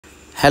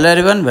Hello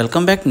everyone,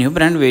 welcome back. New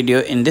brand video.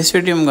 In this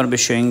video I'm going to be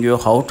showing you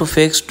how to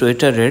fix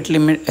Twitter rate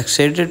limit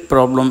exceeded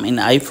problem in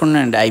iPhone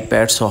and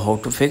iPad. So how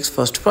to fix?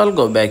 First of all,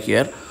 go back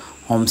your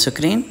home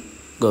screen,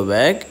 go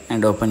back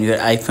and open your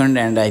iPhone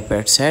and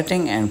iPad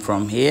setting, and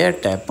from here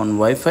tap on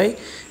Wi-Fi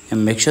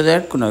and make sure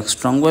that connect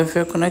strong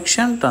Wi-Fi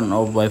connection. Turn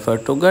off Wi-Fi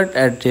to get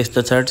at least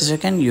the 30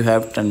 seconds you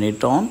have turned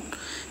it on,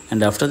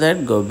 and after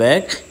that go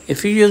back.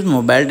 If you use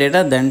mobile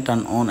data, then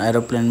turn on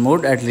aeroplane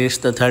mode at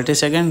least the 30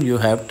 seconds you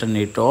have turned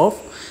it off,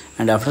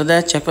 and after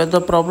that check whether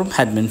the problem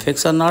had been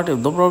fixed or not.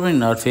 If the problem is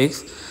not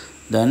fixed,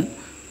 then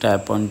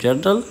tap on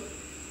journal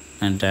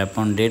and tap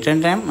on date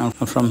and time,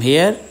 and from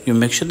here you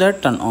make sure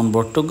that turn on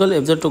board toggle.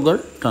 If the toggle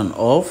turn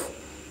off,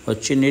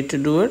 what you need to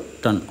do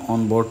it, turn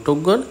on board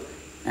toggle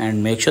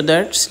and make sure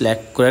that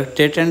select correct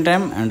date and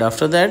time, and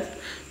after that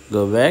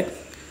go back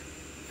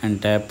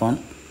and tap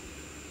on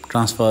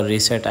transfer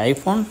reset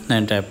iPhone,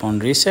 then tap on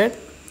reset,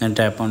 then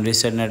tap on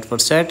reset network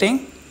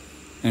setting,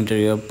 enter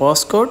your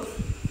passcode,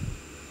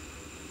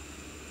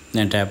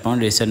 then tap on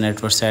reset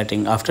network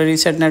setting. After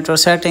reset network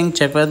setting,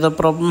 check whether the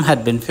problem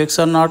had been fixed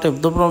or not.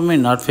 If the problem is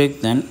not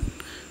fixed, then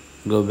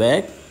go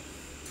back,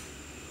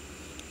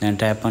 then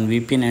tap on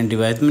VPN and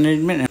device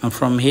management, and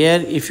from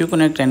here if you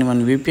connect any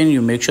one VPN,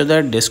 you make sure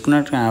that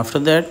disconnect, and after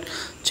that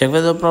check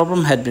whether the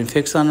problem had been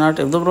fixed or not.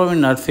 If the problem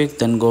is not fixed,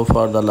 then go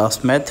for the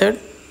last method.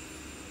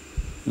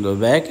 Go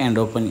back and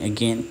open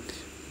again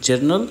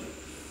journal,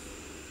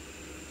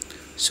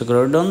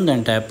 scroll down,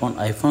 then tap on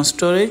iPhone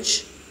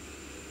storage,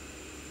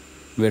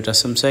 wait a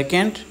some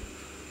second,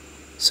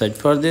 search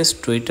for this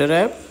Twitter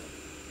app,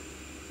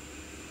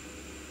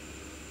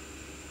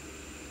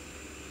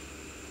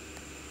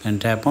 then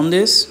tap on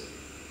this,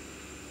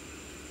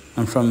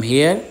 and from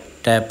here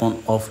tap on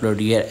offload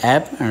your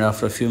app, and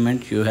after a few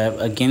minutes you have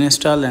again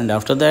installed, and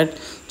after that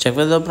check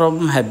whether the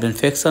problem had been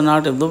fixed or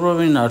not. If the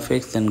problem is not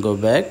fixed, then go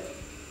back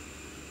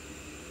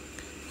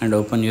and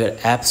open your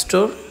app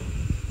store,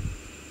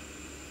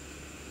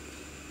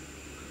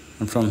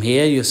 and from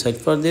here you search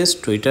for this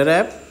Twitter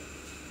app,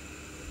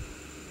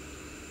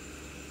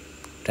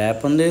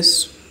 tap on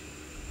this,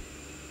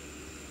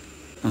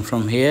 and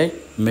from here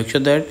make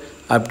sure that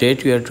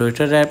update your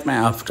Twitter app, and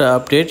after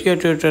update your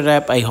Twitter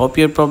app, I hope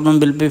your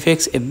problem will be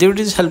fixed. If the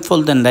video is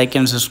helpful, then like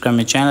and subscribe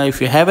my channel. If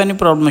you have any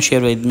problem,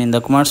 share with me in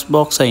the comments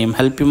box. I am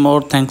help you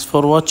more. Thanks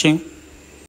for watching.